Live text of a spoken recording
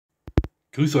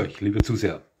Grüß euch, liebe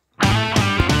Zuseher.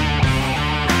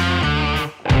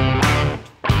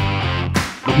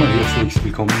 Nochmal herzlichst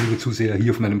willkommen, liebe Zuseher,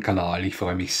 hier auf meinem Kanal. Ich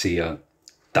freue mich sehr,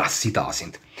 dass Sie da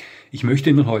sind. Ich möchte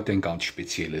Ihnen heute ein ganz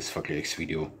spezielles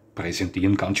Vergleichsvideo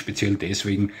präsentieren. Ganz speziell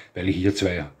deswegen, weil ich hier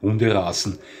zwei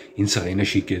Hunderassen ins Rennen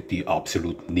schicke, die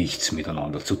absolut nichts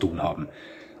miteinander zu tun haben.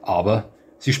 Aber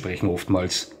sie sprechen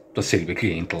oftmals dasselbe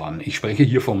Klientel an. Ich spreche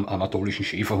hier vom anatolischen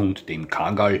Schäferhund, dem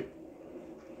Kangal,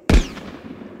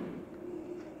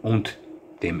 und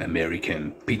dem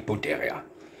American Pitbull Terrier.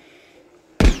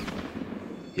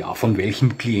 Ja, von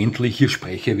welchem Klientel ich hier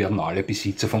spreche, werden alle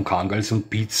Besitzer von Kangals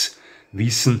und Pits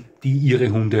wissen, die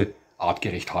ihre Hunde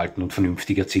artgerecht halten und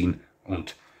vernünftig erziehen.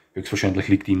 Und höchstwahrscheinlich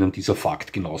liegt ihnen dieser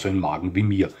Fakt genauso im Magen wie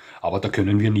mir. Aber da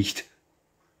können wir nicht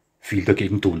viel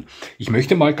dagegen tun. Ich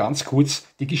möchte mal ganz kurz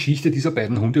die Geschichte dieser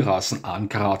beiden Hunderassen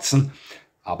ankratzen,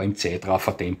 aber im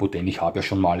Zeitraffer-Tempo, denn ich habe ja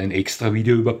schon mal ein extra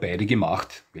Video über beide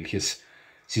gemacht, welches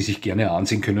Sie sich gerne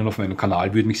ansehen können auf meinem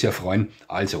Kanal, würde mich sehr freuen.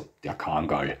 Also, der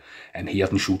Kangal, ein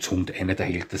Herdenschutzhund, eine der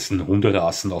ältesten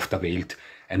Hunderassen auf der Welt,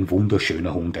 ein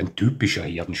wunderschöner Hund, ein typischer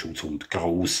Herdenschutzhund,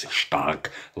 groß,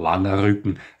 stark, langer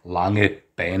Rücken, lange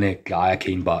Beine, klar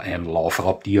erkennbar, ein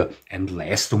Laufraubtier, ein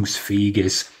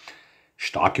leistungsfähiges,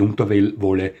 starke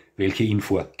Unterwolle, welche ihn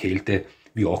vor Kälte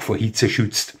wie auch vor Hitze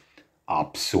schützt.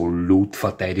 Absolut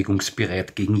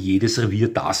verteidigungsbereit gegen jedes Revier,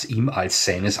 das ihm als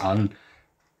seines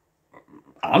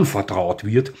anvertraut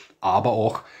wird, aber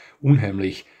auch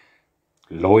unheimlich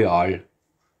loyal,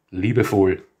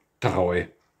 liebevoll, treu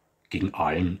gegen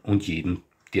allen und jeden,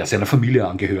 der seiner Familie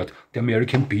angehört. Der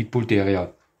American Pitbull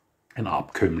Terrier, ein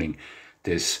Abkömmling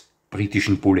des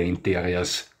britischen Bull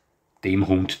Terriers, dem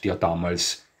Hund, der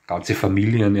damals ganze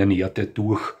Familien ernährte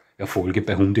durch Erfolge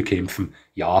bei Hundekämpfen.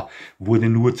 Ja, wurde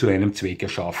nur zu einem Zweck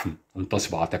erschaffen, und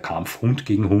das war der Kampf Hund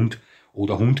gegen Hund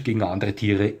oder Hund gegen andere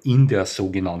Tiere in der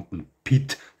sogenannten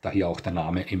Pit, daher auch der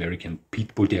Name American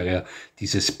Pitbull Terrier.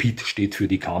 Dieses Pit steht für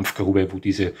die Kampfgrube, wo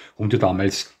diese Hunde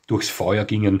damals durchs Feuer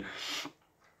gingen.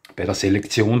 Bei der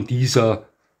Selektion dieser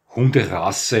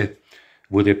Hunderasse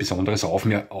wurde besonderes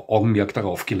Augenmerk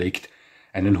darauf gelegt,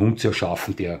 einen Hund zu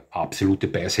erschaffen, der absolute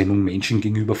Beißhemmung Menschen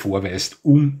gegenüber vorweist,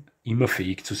 um immer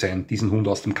fähig zu sein, diesen Hund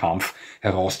aus dem Kampf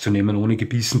herauszunehmen, ohne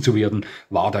gebissen zu werden.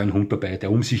 War da ein Hund dabei,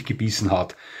 der um sich gebissen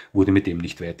hat, wurde mit dem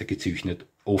nicht weiter gezüchtet.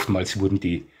 Oftmals wurden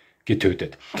die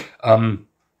getötet.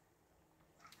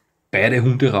 Beide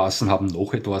Hunderassen haben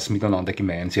noch etwas miteinander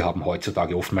gemein. Sie haben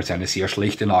heutzutage oftmals eine sehr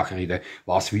schlechte Nachrede,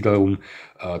 was wiederum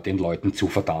den Leuten zu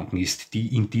verdanken ist,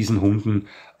 die in diesen Hunden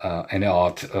eine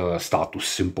Art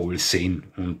Statussymbol sehen.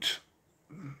 Und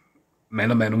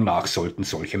meiner Meinung nach sollten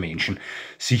solche Menschen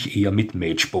sich eher mit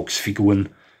Matchbox-Figuren,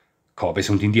 Cowboys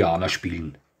und Indianer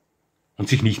spielen und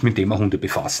sich nicht mit dem Thema Hunde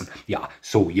befassen. Ja,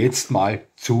 so, jetzt mal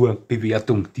zur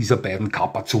Bewertung dieser beiden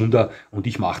Kapazunder, und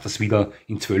ich mache das wieder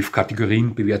in 12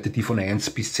 Kategorien, bewerte die von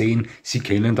 1 bis 10. Sie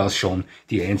kennen das schon,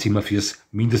 die 1 immer fürs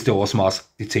mindeste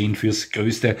Ausmaß, die 10 fürs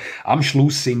größte. Am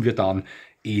Schluss sehen wir dann,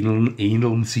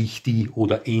 ähneln sich die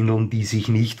oder ähneln die sich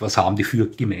nicht? Was haben die für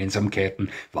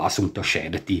Gemeinsamkeiten? Was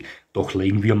unterscheidet die? Doch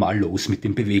legen wir mal los mit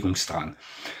dem Bewegungsdrang.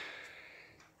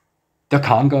 Der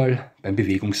Kangal beim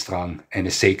Bewegungsdrang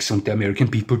eine 6 und der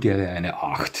American Pitbull Terrier eine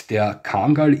 8. Der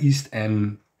Kangal ist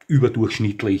ein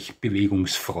überdurchschnittlich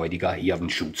bewegungsfreudiger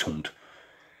Herdenschutzhund.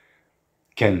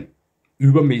 Kein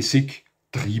übermäßig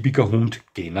triebiger Hund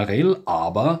generell,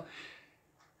 aber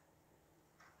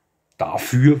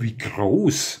dafür, wie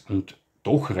groß und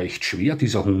doch recht schwer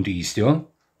dieser Hund ist, ja,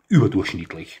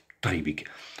 überdurchschnittlich triebig.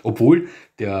 Obwohl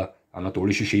der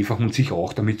anatolische Schäferhund sich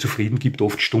auch damit zufrieden gibt,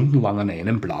 oft stundenlang an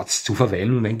einem Platz zu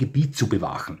verweilen und ein Gebiet zu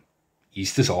bewachen.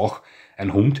 Ist es auch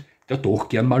ein Hund, der doch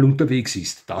gern mal unterwegs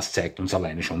ist. Das zeigt uns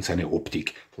alleine schon seine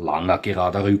Optik. Langer,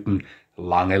 gerader Rücken,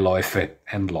 lange Läufe,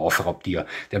 ein Laufraubtier.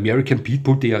 Der American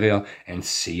Pitbull Terrier, ein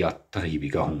sehr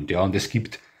triebiger Hund. Ja, und es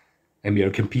gibt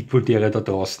American Pitbull Terrier da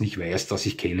draußen, ich weiß, dass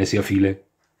ich kenne sehr viele,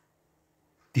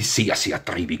 die sehr, sehr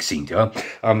triebig sind. Ja.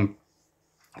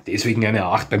 Deswegen eine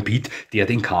 8 beim Pit, der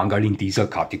den Kangal in dieser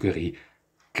Kategorie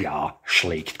klar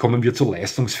schlägt. Kommen wir zur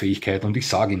Leistungsfähigkeit, und ich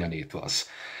sage Ihnen etwas.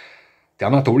 Der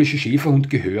anatolische Schäferhund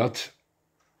gehört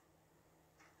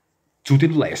zu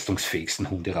den leistungsfähigsten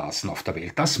Hunderassen auf der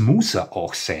Welt. Das muss er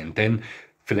auch sein, denn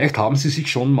vielleicht haben Sie sich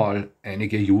schon mal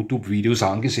einige YouTube-Videos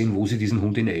angesehen, wo Sie diesen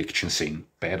Hund in Action sehen,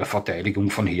 bei der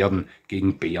Verteidigung von Herden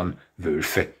gegen Bären,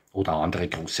 Wölfe oder andere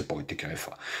große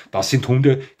Beutegreifer. Das sind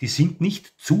Hunde, die sind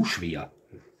nicht zu schwer,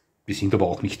 die sind aber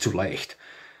auch nicht zu leicht,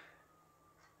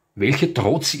 welche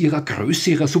trotz ihrer Größe,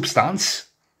 ihrer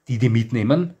Substanz, die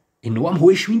mitnehmen, enorm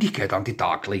hohe Geschwindigkeit an den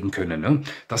Tag legen können.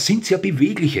 Das sind sehr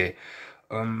bewegliche,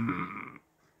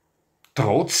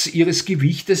 trotz ihres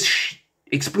Gewichtes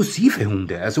explosive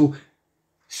Hunde, also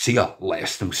sehr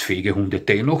leistungsfähige Hunde.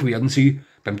 Dennoch werden sie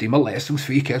beim Thema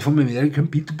Leistungsfähigkeit vom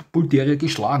American Pitbull Terrier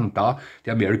geschlagen, da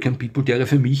der American Pitbull Terrier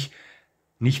für mich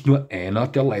nicht nur einer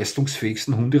der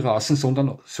leistungsfähigsten Hunderassen,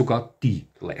 sondern sogar die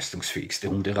leistungsfähigste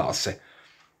Hunderasse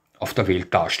auf der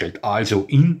Welt darstellt. Also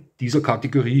in dieser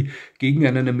Kategorie gegen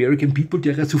einen American Pitbull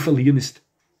Terrier zu verlieren, ist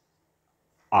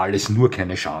alles nur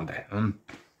keine Schande.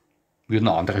 Würden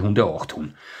andere Hunde auch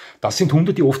tun. Das sind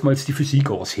Hunde, die oftmals die Physik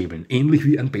aushebeln. Ähnlich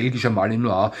wie ein belgischer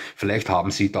Malinois. Vielleicht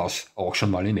haben Sie das auch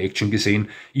schon mal in Action gesehen.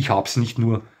 Ich habe es nicht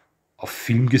nur auf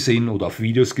Film gesehen oder auf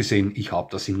Videos gesehen, ich habe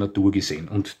das in Natur gesehen.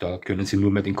 Und da können Sie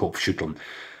nur mehr den Kopf schütteln.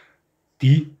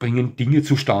 Die bringen Dinge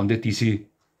zustande, die Sie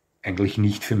eigentlich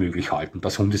nicht für möglich halten,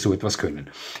 dass Hunde so etwas können.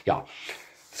 Ja,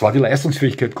 das war die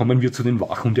Leistungsfähigkeit. Kommen wir zu den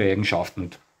Wachhundeeigenschaften.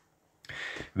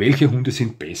 Welche Hunde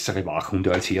sind bessere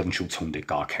Wachhunde als Herdenschutzhunde?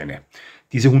 Gar keine.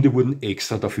 Diese Hunde wurden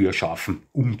extra dafür erschaffen,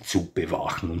 um zu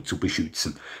bewachen und zu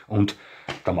beschützen. Und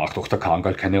da macht auch der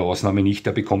Kangal keine Ausnahme nicht.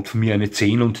 Der bekommt von mir eine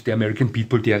 10 und der American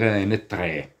Pitbull Terrier eine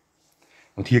 3.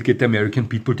 Und hier geht der American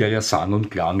Pitbull Terrier sang- und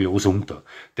klanglos unter.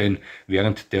 Denn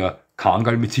während der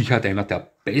Kangal mit Sicherheit einer der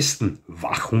besten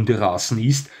Wachhunderassen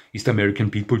ist, ist der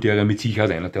American Pitbull Terrier mit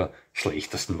Sicherheit einer der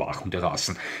schlechtesten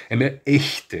Wachhunderassen. Eine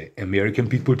echte American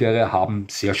Pitbull Terrier haben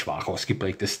sehr schwach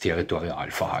ausgeprägtes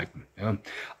Territorialverhalten. Ja.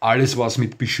 Alles, was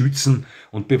mit Beschützen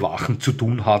und Bewachen zu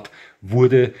tun hat,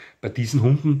 wurde bei diesen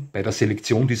Hunden, bei der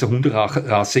Selektion dieser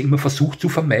Hunderasse immer versucht zu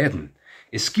vermeiden.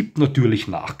 Es gibt natürlich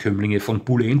Nachkömmlinge von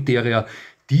Bullen Terrier,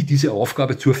 die diese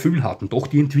Aufgabe zu erfüllen hatten, doch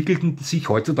die entwickelten sich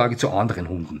heutzutage zu anderen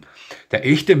Hunden. Der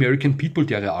echte American Pitbull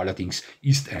Terrier allerdings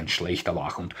ist ein schlechter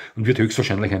Wachhund und wird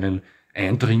höchstwahrscheinlich einen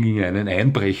Eindringling, einen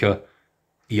Einbrecher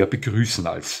eher begrüßen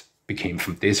als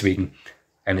bekämpfen. Deswegen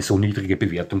eine so niedrige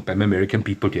Bewertung beim American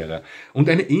Pitbull Terrier. Und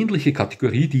eine ähnliche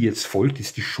Kategorie, die jetzt folgt,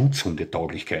 ist die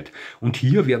Schutzhundetauglichkeit. Und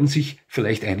hier werden sich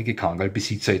vielleicht einige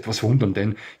Kangal-Besitzer etwas wundern,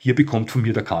 denn hier bekommt von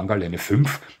mir der Kangal eine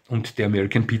 5 und der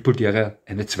American Pitbull Terrier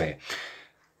eine 2.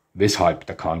 Weshalb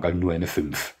der Kangal nur eine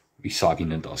 5? Ich sage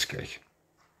Ihnen das gleich.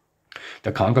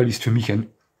 Der Kangal ist für mich ein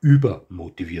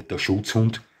übermotivierter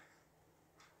Schutzhund.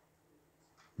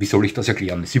 Wie soll ich das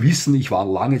erklären? Sie wissen, ich war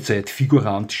lange Zeit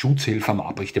Figurant, Schutzhelfer am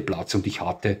Abrichteplatz und ich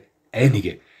hatte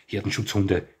einige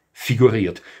Herdenschutzhunde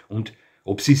figuriert. Und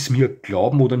ob Sie es mir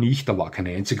glauben oder nicht, da war kein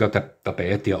einziger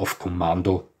dabei, der auf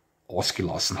Kommando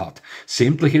ausgelassen hat.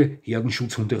 Sämtliche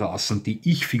Herdenschutzhunderassen, die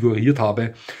ich figuriert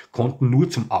habe, konnten nur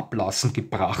zum Ablassen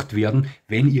gebracht werden,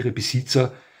 wenn ihre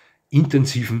Besitzer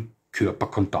intensiven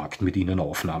Körperkontakt mit ihnen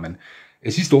aufnahmen.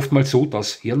 Es ist oftmals so,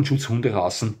 dass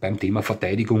Herdenschutzhunderassen beim Thema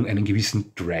Verteidigung einen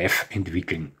gewissen Drive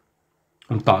entwickeln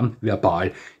und dann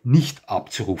verbal nicht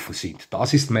abzurufen sind.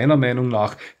 Das ist meiner Meinung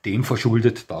nach dem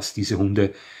verschuldet, dass diese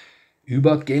Hunde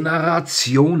über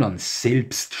Generationen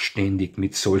selbstständig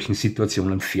mit solchen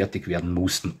Situationen fertig werden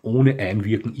mussten, ohne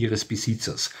Einwirken ihres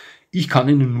Besitzers. Ich kann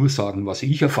Ihnen nur sagen, was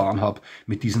ich erfahren habe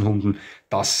mit diesen Hunden.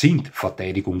 Das sind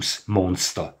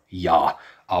Verteidigungsmonster, ja,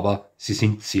 aber sie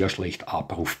sind sehr schlecht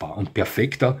abrufbar. Und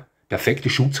perfekte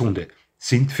Schutzhunde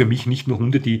sind für mich nicht nur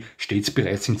Hunde, die stets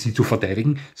bereit sind, sie zu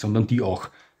verteidigen, sondern die auch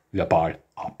verbal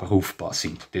abrufbar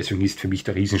sind. Deswegen ist für mich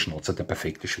der Riesenschnauzer der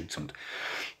perfekte Schutzhund.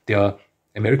 Der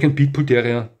American Pitbull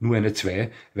Terrier nur eine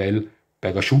 2, weil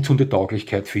bei der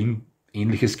Schutzhundetauglichkeit für ihn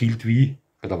Ähnliches gilt wie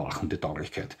bei der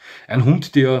Wachhundetauglichkeit. Ein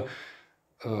Hund, der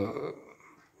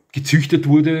gezüchtet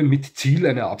wurde mit Ziel,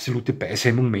 eine absolute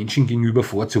Beißhemmung Menschen gegenüber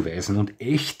vorzuweisen. Und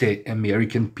echte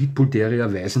American Pitbull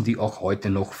Terrier weisen die auch heute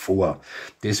noch vor.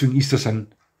 Deswegen ist das ein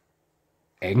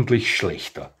eigentlich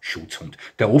schlechter Schutzhund,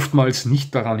 der oftmals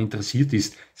nicht daran interessiert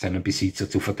ist, seinen Besitzer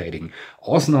zu verteidigen.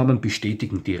 Ausnahmen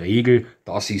bestätigen die Regel,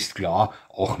 das ist klar.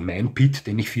 Auch mein Pit,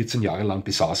 den ich 14 Jahre lang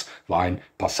besaß, war ein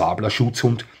passabler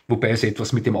Schutzhund, wobei es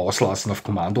etwas mit dem Auslassen auf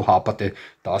Kommando haperte.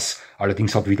 Das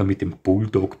allerdings hat wieder mit dem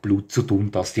Bulldog-Blut zu tun,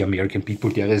 das die American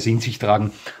Pitbull Terriers in sich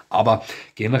tragen. Aber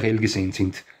generell gesehen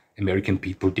sind American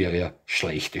Pitbull Terrier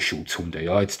schlechte Schutzhunde.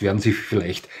 Ja, jetzt werden sich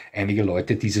vielleicht einige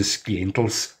Leute dieses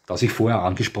Klientels, das ich vorher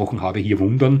angesprochen habe, hier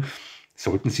wundern.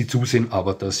 Sollten Sie zusehen,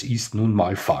 aber das ist nun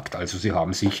mal Fakt. Also Sie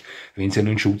haben sich, wenn Sie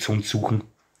einen Schutzhund suchen,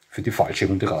 für die falsche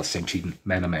Hunderasse entschieden,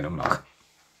 meiner Meinung nach.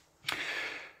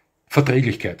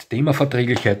 Verträglichkeit. Thema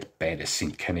Verträglichkeit, beides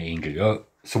sind keine Engel. Ja,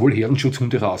 sowohl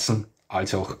Herdenschutzhunderassen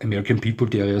als auch American Pitbull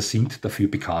Terrier sind dafür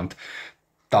bekannt,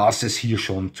 dass es hier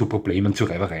schon zu Problemen, zu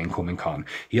Reibereien kommen kann.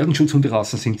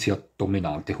 Herdenschutzhunderassen sind sehr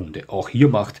dominante Hunde. Auch hier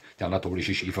macht der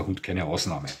anatolische Schäferhund keine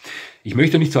Ausnahme. Ich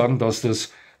möchte nicht sagen, dass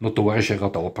das notorische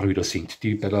Radaubrüder sind,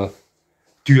 die bei der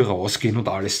Tür rausgehen und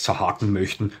alles zerhacken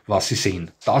möchten, was sie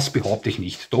sehen. Das behaupte ich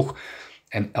nicht. Doch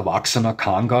ein erwachsener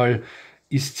Kangal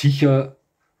ist sicher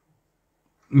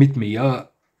mit mehr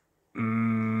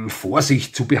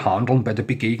Vorsicht zu behandeln bei der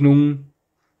Begegnung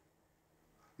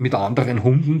mit anderen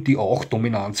Hunden, die auch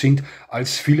dominant sind,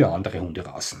 als viele andere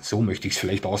Hunderassen. So möchte ich es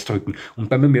vielleicht ausdrücken. Und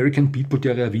beim American Pitbull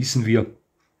Terrier wissen wir,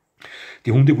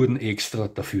 die Hunde wurden extra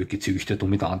dafür gezüchtet, um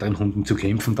mit anderen Hunden zu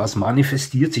kämpfen. Das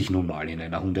manifestiert sich nun mal in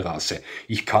einer Hunderasse.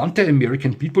 Ich kannte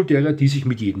American Pitbull Terrier, die sich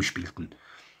mit jedem spielten.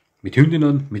 Mit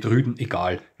Hündinnen, mit Rüden,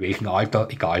 egal welchen Alter,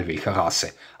 egal welcher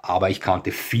Rasse. Aber ich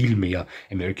kannte viel mehr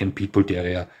American Pitbull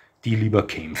Terrier, die lieber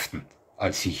kämpften,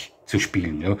 als sich zu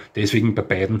spielen. Ja. Deswegen bei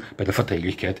beiden, bei der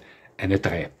Verträglichkeit, eine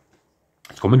 3.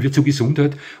 Jetzt kommen wir zur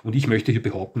Gesundheit und ich möchte hier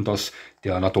behaupten, dass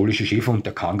der anatolische Schäferhund,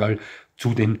 der Kangal,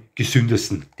 zu den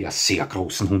gesündesten der sehr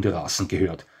großen Hunderassen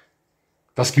gehört.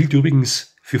 Das gilt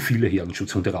übrigens für viele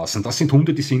Herdenschutzhunderassen. Das sind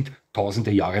Hunde, die sind tausende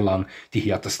Jahre lang die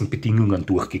härtesten Bedingungen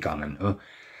durchgegangen.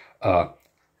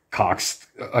 Kargst,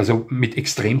 also mit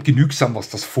extrem genügsam, was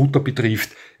das Futter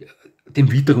betrifft,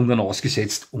 den Witterungen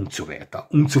ausgesetzt und so weiter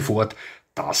und so fort.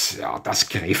 Das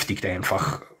kräftigt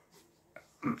einfach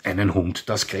einen Hund,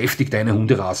 das kräftigt eine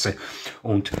Hunderasse.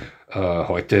 Und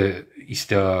heute ist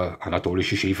der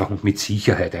anatolische Schäferhund mit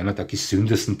Sicherheit einer der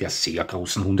gesündesten der sehr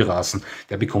großen Hunderassen.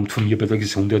 Der bekommt von mir bei der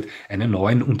Gesundheit eine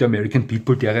 9 und der American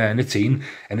Pitbull Terrier eine 10.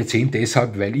 Eine 10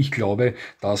 deshalb, weil ich glaube,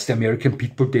 dass der American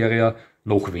Pitbull Terrier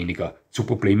noch weniger zu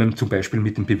Problemen zum Beispiel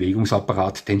mit dem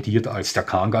Bewegungsapparat tendiert als der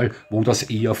Kangal, wo das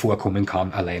eher vorkommen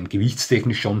kann, allein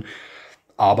gewichtstechnisch schon.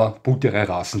 Aber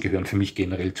Bullterrier-Rassen gehören für mich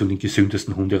generell zu den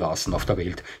gesündesten Hunderassen auf der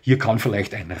Welt. Hier kann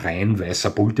vielleicht ein rein weißer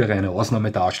Bullterrier eine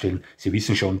Ausnahme darstellen. Sie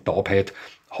wissen schon, Taubheit,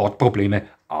 Hautprobleme,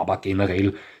 aber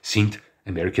generell sind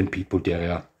American Pitbull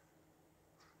Terrier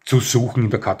zu suchen in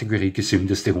der Kategorie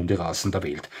gesündeste Hunderassen der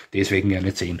Welt. Deswegen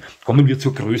eine 10. Kommen wir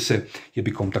zur Größe. Hier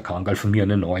bekommt der Kangal von mir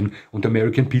eine 9 und der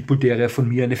American Pitbull Terrier von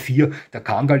mir eine 4. Der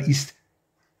Kangal ist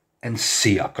ein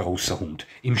sehr großer Hund.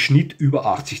 Im Schnitt über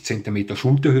 80 cm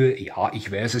Schulterhöhe. Ja,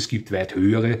 ich weiß, es gibt weit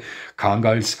höhere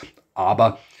Kangals,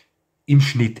 aber im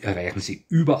Schnitt erreichen sie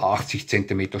über 80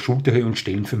 cm Schulterhöhe und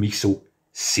stellen für mich so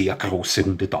sehr große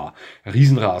Hunde dar.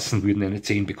 Riesenrassen würden eine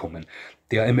 10 bekommen.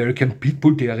 Der American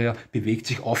Pitbull Terrier bewegt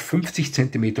sich auf 50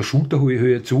 cm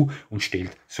Schulterhöhe zu und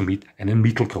stellt somit einen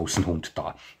mittelgroßen Hund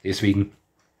dar. Deswegen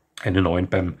eine 9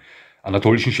 beim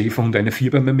anatolischen Schäferhund, eine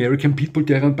 4 beim American Pitbull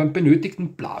Terrier und beim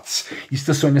benötigten Platz ist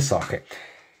das so eine Sache.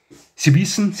 Sie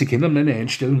wissen, Sie kennen meine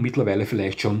Einstellung mittlerweile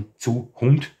vielleicht schon zu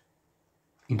Hund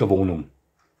in der Wohnung.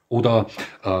 Oder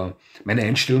meine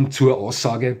Einstellung zur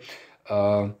Aussage,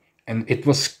 ein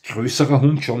etwas größerer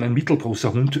Hund, schon ein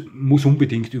mittelgroßer Hund, muss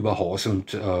unbedingt über Haus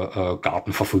und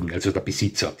Garten verfügen, also der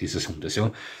Besitzer dieses Hundes.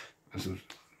 Ja. Also,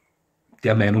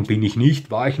 der Meinung bin ich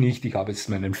nicht, war ich nicht. Ich habe jetzt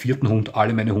meinen 4. Hund,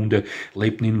 alle meine Hunde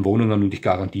lebten in Wohnungen und ich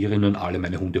garantiere Ihnen, alle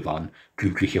meine Hunde waren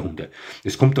glückliche Hunde.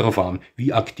 Es kommt darauf an,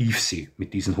 wie aktiv Sie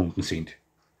mit diesen Hunden sind,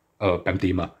 beim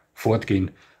Thema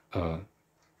Fortgehen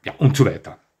und so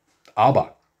weiter.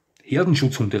 Aber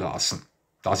Herdenschutzhunderassen,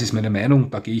 das ist meine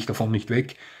Meinung, da gehe ich davon nicht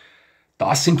weg.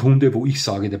 Das sind Hunde, wo ich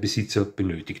sage, der Besitzer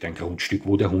benötigt ein Grundstück,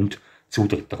 wo der Hund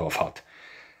Zutritt darauf hat.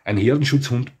 Ein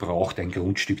Herdenschutzhund braucht ein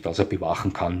Grundstück, das er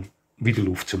bewachen kann, wie die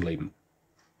Luft zum Leben.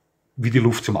 Wie die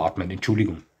Luft zum Atmen,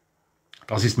 Entschuldigung.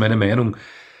 Das ist meine Meinung.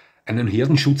 Einen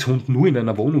Herdenschutzhund nur in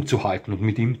einer Wohnung zu halten und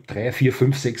mit ihm 3, 4,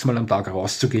 5, 6 Mal am Tag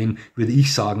rauszugehen, würde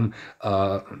ich sagen,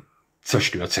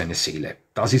 zerstört seine Seele.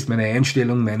 Das ist meine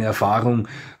Einstellung, meine Erfahrung.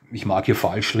 Ich mag hier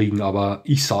falsch liegen, aber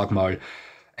ich sage mal,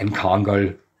 einen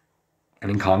Kangal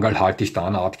halte ich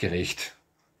dann artgerecht,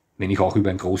 wenn ich auch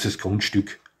über ein großes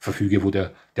Grundstück verfüge, wo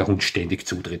der Hund ständig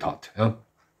Zutritt hat. Ja.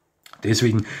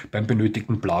 Deswegen beim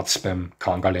benötigten Platz beim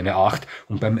Kangal eine 8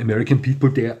 und beim American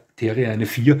Pitbull Terrier eine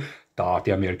 4, da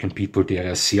der American Pitbull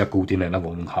Terrier sehr gut in einer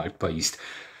Wohnung haltbar ist.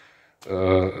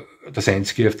 Das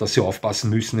Einzige, auf das Sie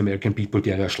aufpassen müssen, American Pitbull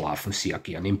Terrier schlafen sehr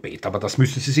gern im Bett, aber das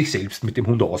müssen Sie sich selbst mit dem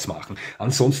Hund ausmachen.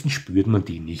 Ansonsten spürt man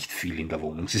die nicht viel in der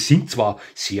Wohnung. Sie sind zwar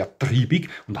sehr triebig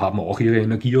und haben auch ihre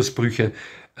Energieausbrüche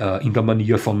in der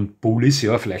Manier von Bullies,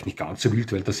 ja, vielleicht nicht ganz so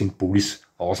wild, weil das sind Bullies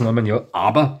Ausnahmen, ja,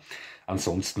 aber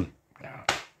ansonsten, ja,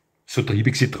 so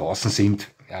triebig sie draußen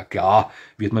sind, ja klar,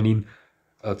 wird man ihn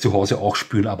zu Hause auch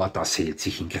spüren, aber das hält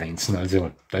sich in Grenzen, also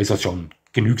da ist er schon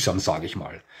genügsam, sage ich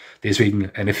mal. Deswegen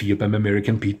eine 4 beim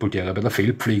American Pitbull Terrier bei der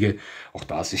Fellpflege. Auch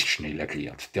das ist schnell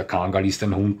erklärt. Der Kangal ist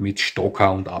ein Hund mit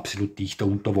Stockhaar und absolut dichter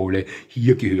Unterwolle.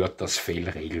 Hier gehört das Fell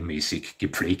regelmäßig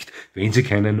gepflegt, wenn Sie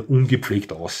keinen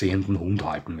ungepflegt aussehenden Hund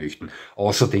halten möchten.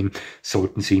 Außerdem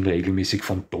sollten Sie ihn regelmäßig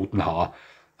vom toten Haar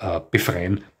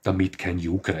befreien, damit kein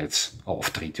Juckreiz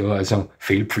auftritt. Ja, also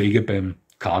Fellpflege beim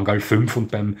Kangal 5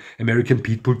 und beim American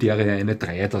Pitbull Terrier eine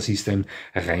 3. Das ist ein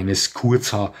reines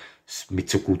Kurzhaar. mit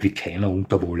so gut wie keiner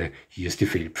Unterwolle. Hier ist die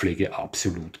Fellpflege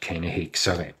absolut keine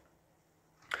Hexerei.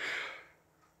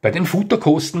 Bei den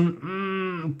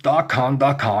Futterkosten, da kann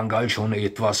der Kangal schon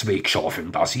etwas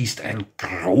wegschaufeln. Das ist ein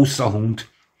großer Hund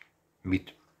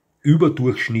mit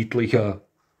überdurchschnittlicher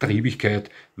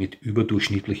Triebigkeit, mit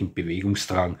überdurchschnittlichem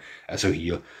Bewegungsdrang. Also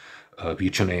hier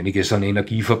wird schon einiges an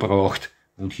Energie verbraucht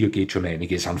und hier geht schon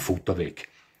einiges an Futter weg.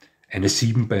 Eine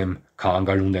 7 beim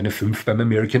Kangal und eine 5 beim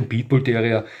American Pitbull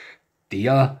Terrier,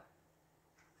 der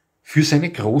für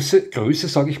seine Größe,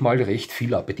 sage ich mal, recht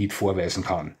viel Appetit vorweisen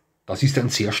kann. Das ist ein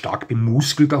sehr stark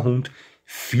bemuskelter Hund,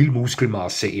 viel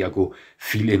Muskelmasse, ergo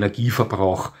viel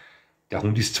Energieverbrauch. Der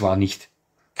Hund ist zwar nicht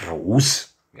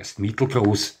groß, er ist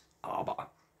mittelgroß,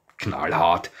 aber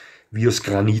knallhart, wie aus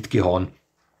Granit gehauen.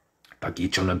 Da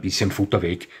geht schon ein bisschen Futter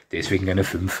weg, deswegen eine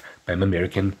 5 beim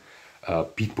American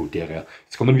Pitbull Terrier.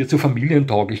 Jetzt kommen wir zur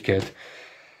Familientauglichkeit.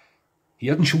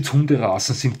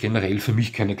 Herdenschutzhunderassen sind generell für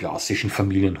mich keine klassischen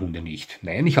Familienhunde nicht.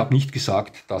 Nein, ich habe nicht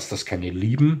gesagt, dass das keine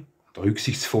lieben,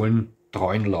 rücksichtsvollen,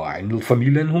 treuen, loyalen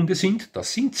Familienhunde sind.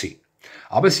 Das sind sie.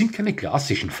 Aber es sind keine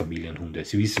klassischen Familienhunde.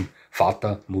 Sie wissen,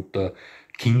 Vater, Mutter,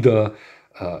 Kinder,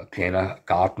 kleiner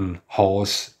Garten,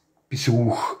 Haus,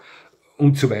 Besuch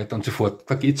und so weiter und so fort.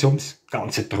 Da geht es ums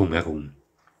Ganze drumherum.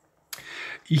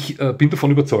 Ich bin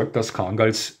davon überzeugt, dass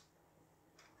Kangals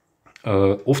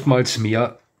oftmals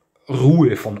mehr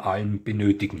Ruhe von allem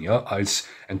benötigen, ja, als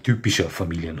ein typischer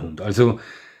Familienhund. Also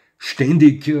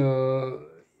ständig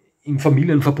im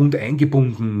Familienverbund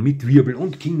eingebunden mit Wirbel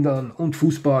und Kindern und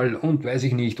Fußball und weiß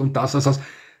ich nicht und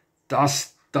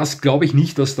das glaube ich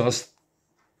nicht, dass das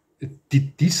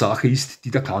die Sache ist,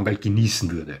 die der Kangal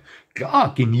genießen würde.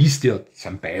 Klar genießt er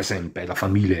sein Beisein bei der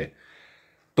Familie,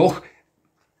 doch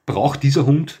braucht dieser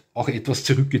Hund auch etwas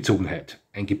Zurückgezogenheit.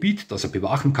 Ein Gebiet, das er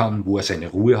bewachen kann, wo er seine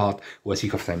Ruhe hat, wo er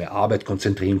sich auf seine Arbeit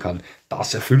konzentrieren kann,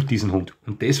 das erfüllt diesen Hund.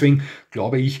 Und deswegen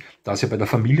glaube ich, dass er bei der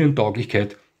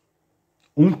Familientauglichkeit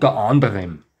unter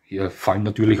anderem, hier fallen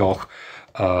natürlich auch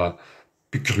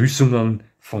Begrüßungen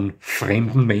von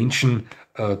fremden Menschen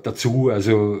dazu,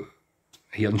 also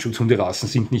Herdenschutzhunderassen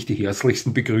sind nicht die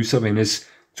herzlichsten Begrüßer, wenn es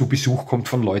zu Besuch kommt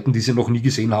von Leuten, die sie noch nie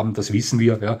gesehen haben, das wissen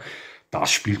wir, ja. Das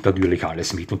spielt natürlich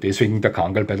alles mit und deswegen der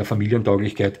Kangal bei der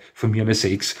Familientauglichkeit von mir eine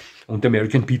 6 und der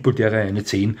American Pitbull Terrier eine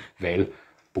 10, weil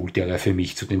Bull Terrier für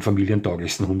mich zu den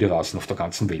familientauglichsten Hunderassen auf der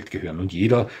ganzen Welt gehören. Und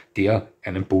jeder, der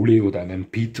einen Bully oder einen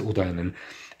Pit oder einen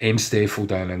Amstaff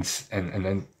oder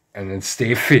einen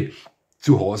Staffy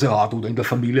zu Hause hat oder in der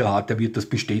Familie hat, der wird das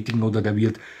bestätigen oder der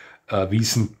wird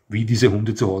wissen, wie diese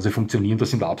Hunde zu Hause funktionieren.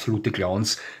 Das sind absolute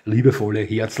Clowns, liebevolle,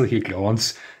 herzliche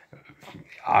Clowns,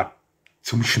 ja,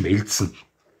 zum Schmelzen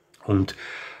und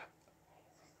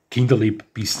kinderlieb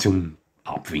bis zum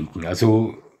Abwinken.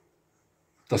 Also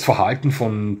das Verhalten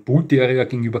von Bull Terrier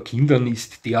gegenüber Kindern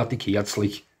ist derartig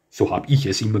herzlich, so habe ich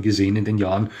es immer gesehen in den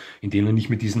Jahren, in denen ich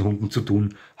mit diesen Hunden zu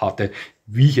tun hatte,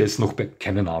 wie ich es noch bei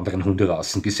keinen anderen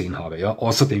Hunderassen gesehen habe. Ja,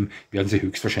 außerdem werden sie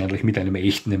höchstwahrscheinlich mit einem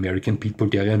echten American Pitbull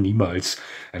Terrier niemals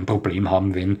ein Problem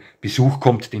haben, wenn Besuch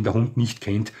kommt, den der Hund nicht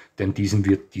kennt, denn diesen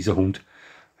wird dieser Hund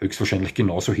höchstwahrscheinlich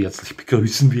genauso herzlich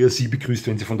begrüßen, wie er sie begrüßt,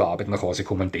 wenn sie von der Arbeit nach Hause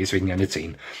kommen. Deswegen eine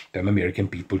 10 beim American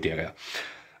Pitbull Terrier.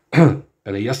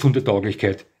 Bei der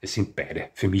Ersthundetauglichkeit, es sind beide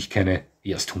für mich keine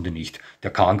Ersthunde nicht. Der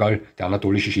Kangal, der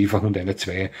anatolische Schäferhund, eine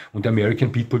 2 und der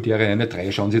American Pitbull Terrier eine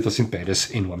 3. Schauen Sie, das sind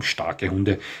beides enorm starke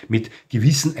Hunde mit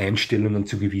gewissen Einstellungen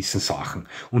zu gewissen Sachen.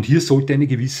 Und hier sollte eine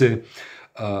gewisse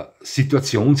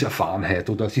Situationserfahrenheit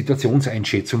oder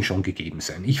Situationseinschätzung schon gegeben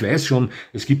sein. Ich weiß schon,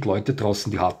 es gibt Leute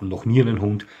draußen, die hatten noch nie einen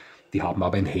Hund, die haben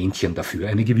aber ein Händchen dafür,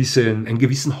 einen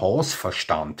gewissen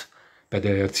Hausverstand bei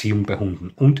der Erziehung bei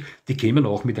Hunden. Und die kämen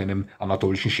auch mit einem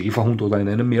anatolischen Schäferhund oder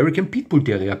einem American Pitbull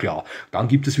Terrier klar. Dann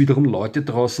gibt es wiederum Leute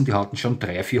draußen, die hatten schon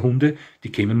 3, 4 Hunde,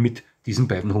 die kämen mit diesen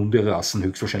beiden Hunderassen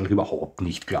höchstwahrscheinlich überhaupt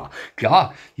nicht klar.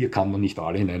 Klar, hier kann man nicht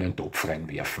alle in einen Topf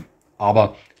reinwerfen.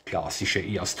 Aber klassische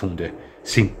Ersthunde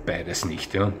sind beides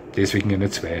nicht. Ja? Deswegen eine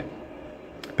 2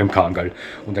 beim Kangal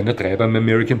und eine 3 beim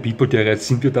American Pitbull Terrier. Jetzt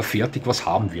sind wir da fertig. Was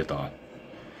haben wir da?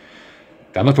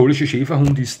 Der anatolische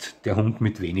Schäferhund ist der Hund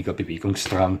mit weniger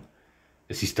Bewegungsdrang.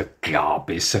 Es ist der klar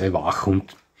bessere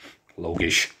Wachhund,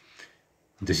 logisch.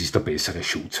 Und es ist der bessere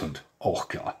Schutzhund, auch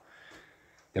klar.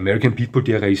 Der American Pitbull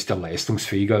Terrier ist der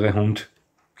leistungsfähigere Hund,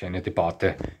 keine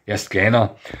Debatte. Er ist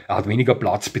kleiner, er hat weniger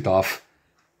Platzbedarf.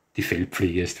 Die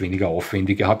Fellpflege ist weniger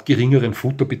aufwendig, er hat geringeren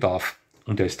Futterbedarf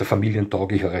und er ist der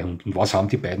familientauglichere Hund. Und was haben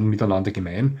die beiden miteinander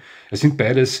gemein? Es sind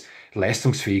beides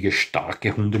leistungsfähige,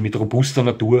 starke Hunde mit robuster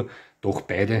Natur, doch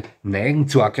beide neigen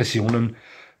zu Aggressionen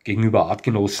gegenüber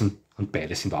Artgenossen und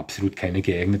beide sind absolut keine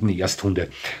geeigneten Ersthunde.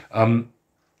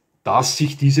 Dass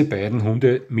sich diese beiden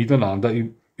Hunde miteinander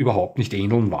überhaupt nicht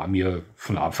ähneln, war mir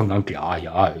von Anfang an klar,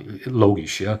 ja,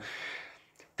 logisch. Ja.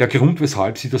 Der Grund,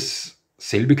 weshalb sie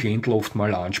dasselbe Klientel oft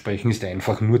mal ansprechen, ist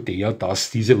einfach nur der,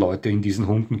 dass diese Leute in diesen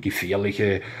Hunden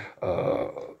gefährliche,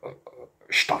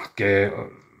 starke,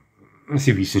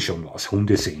 sie wissen schon was,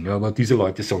 Hunde sehen. Ja, aber diese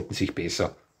Leute sollten sich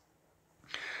besser,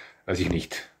 weiß ich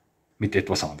nicht, mit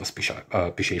etwas anderes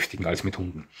beschäftigen als mit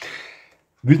Hunden.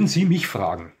 Würden Sie mich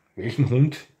fragen, welchen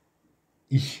Hund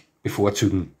ich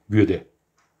bevorzugen würde?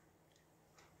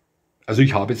 Also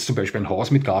ich habe jetzt zum Beispiel ein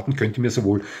Haus mit Garten, könnte mir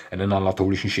sowohl einen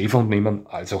anatolischen Schäferhund nehmen,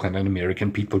 als auch einen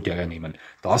American Pitbull Terrier nehmen.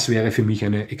 Das wäre für mich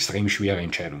eine extrem schwere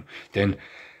Entscheidung. Denn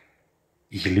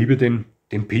ich liebe den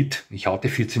Pit. Ich hatte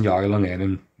 14 Jahre lang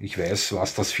einen. Ich weiß,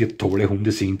 was das für tolle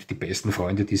Hunde sind, die besten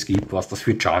Freunde, die es gibt, was das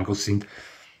für Djangos sind.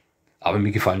 Aber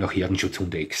mir gefallen auch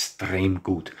Herdenschutzhunde extrem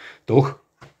gut. Doch,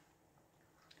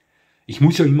 ich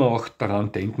muss ja immer auch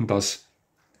daran denken, dass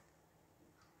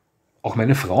auch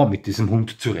meine Frau mit diesem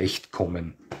Hund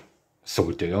zurechtkommen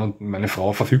sollte. Ja. Und meine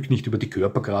Frau verfügt nicht über die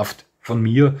Körperkraft von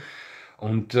mir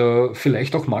und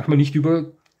vielleicht auch manchmal nicht über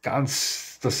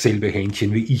ganz dasselbe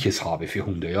Händchen, wie ich es habe für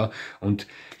Hunde. Ja. Und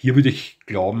hier würde ich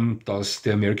glauben, dass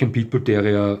der American Pitbull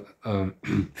Terrier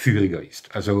führiger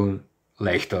ist, also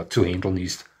leichter zu handeln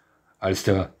ist als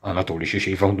der anatolische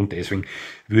Schäferhund. Und deswegen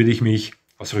würde ich mich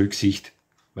aus Rücksicht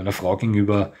meiner Frau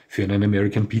gegenüber für einen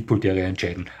American Pitbull Terrier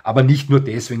entscheiden. Aber nicht nur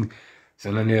deswegen,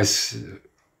 sondern er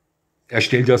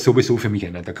stellt ja sowieso für mich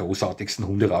einen der großartigsten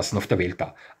Hunderassen auf der Welt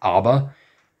dar. Aber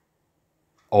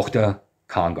auch der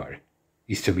Kangal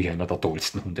ist für mich einer der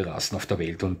tollsten Hunderassen auf der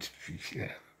Welt. Und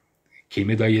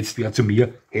käme da jetzt wer zu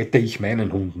mir, hätte ich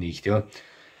meinen Hund nicht. Ja.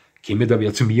 Käme da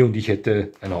wer zu mir und ich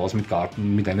hätte ein Haus mit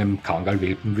Garten mit einem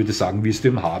Kangal-Welpen, würde sagen, willst du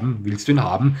ihn haben? Willst du ihn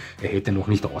haben? Er hätte noch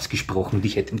nicht ausgesprochen und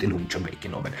ich hätte ihm den Hund schon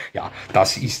weggenommen. Ja,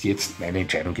 das ist jetzt meine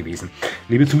Entscheidung gewesen.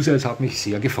 Liebe Zuseher, es hat mich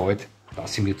sehr gefreut,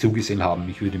 dass Sie mir zugesehen haben.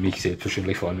 Ich würde mich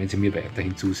selbstverständlich freuen, wenn Sie mir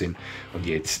weiterhin zusehen. Und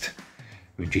jetzt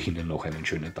wünsche ich Ihnen noch einen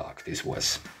schönen Tag. Das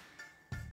war's.